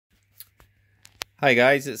Hi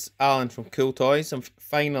guys, it's Alan from Cool Toys. I've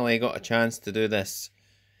finally got a chance to do this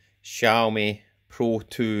Xiaomi Pro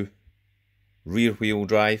 2 rear wheel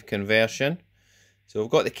drive conversion. So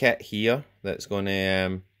I've got the kit here that's going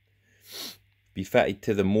to be fitted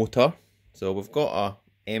to the motor. So we've got a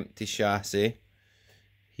empty chassis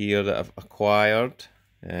here that I've acquired.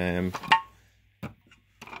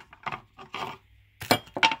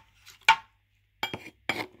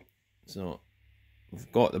 So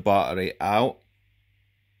we've got the battery out.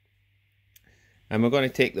 And we're going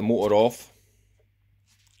to take the motor off,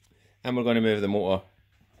 and we're going to move the motor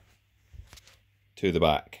to the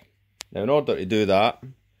back. Now in order to do that,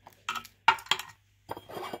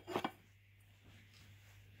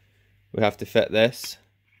 we have to fit this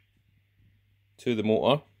to the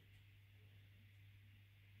motor.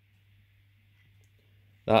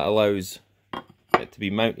 That allows it to be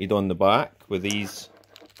mounted on the back with these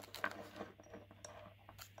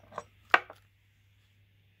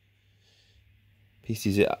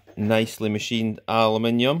pieces of nicely machined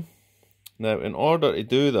aluminium. Now in order to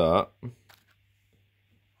do that,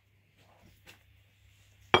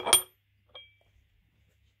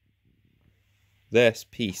 this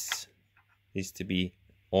piece needs to be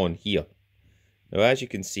on here. Now as you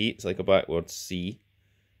can see, it's like a backwards C.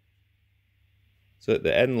 So at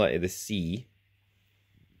the inlet of the C,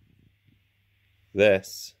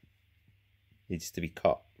 this needs to be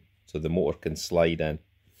cut so the motor can slide in.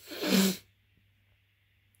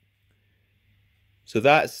 So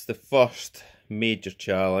that's the first major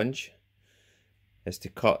challenge, is to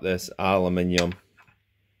cut this aluminium,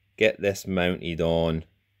 get this mounted on,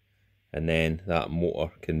 and then that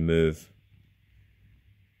motor can move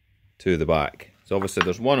to the back. So obviously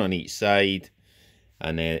there's one on each side,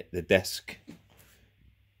 and then the disc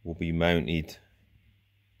will be mounted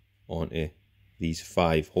onto these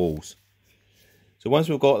 5 holes. So once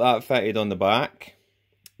we've got that fitted on the back,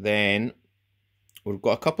 then we've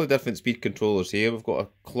got a couple of different speed controllers here. We've got a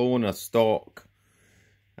clone, a stock.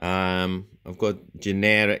 I've got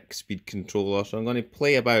generic speed controller. So I'm going to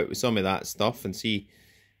play about with some of that stuff and see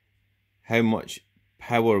how much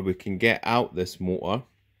power we can get out this motor.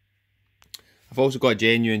 I've also got a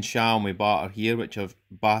genuine Xiaomi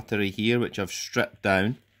battery here, which I've stripped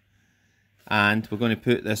down. And we're going to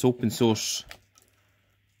put this open source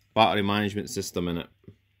battery management system in it.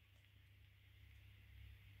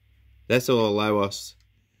 This will allow us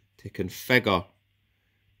to configure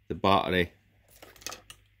the battery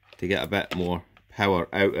to get a bit more power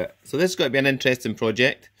out of it. So this is going to be an interesting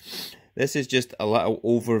project. This is just a little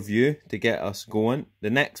overview to get us going. The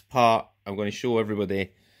next part, I'm going to show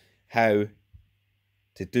everybody how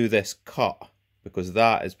to do this cut, because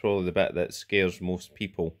that is probably the bit that scares most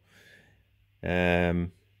people. Not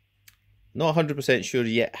 100% sure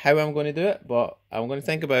yet how I'm going to do it, but I'm going to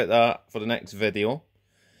think about that for the next video.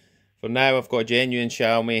 For now, I've got a genuine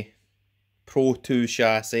Xiaomi Pro 2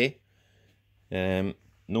 chassis.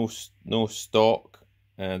 No stock.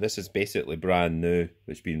 This is basically brand new.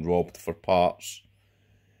 It's been robbed for parts.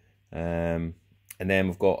 And then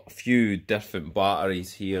we've got a few different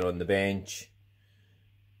batteries here on the bench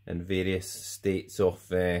in various states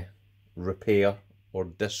of repair or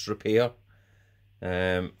disrepair.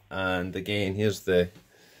 And again, here's the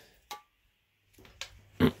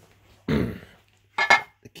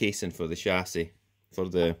casing for the chassis, for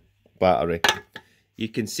the battery. You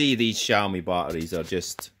can see these Xiaomi batteries are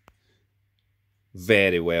just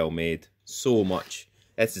very well made. So much.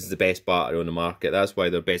 This is the best battery on the market. That's why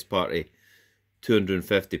they're best battery.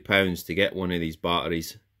 £250 to get one of these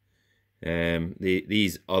batteries.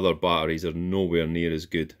 These other batteries are nowhere near as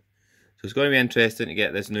good. So it's going to be interesting to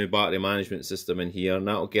get this new battery management system in here, and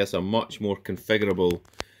that will give us a much more configurable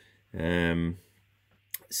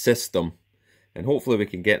system. And hopefully we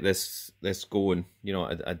can get this going, you know,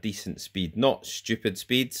 at a decent speed. Not stupid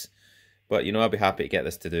speeds, but, you know, I'll be happy to get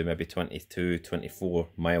this to do maybe 22, 24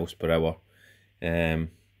 miles per hour.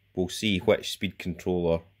 We'll see which speed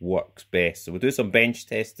controller works best. So we'll do some bench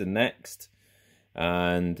testing next.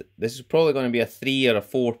 And this is probably going to be a 3 or a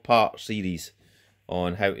 4 part series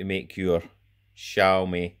on how to make your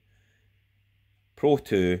Xiaomi Pro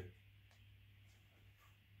 2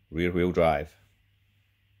 rear wheel drive.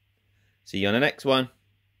 See you on the next one.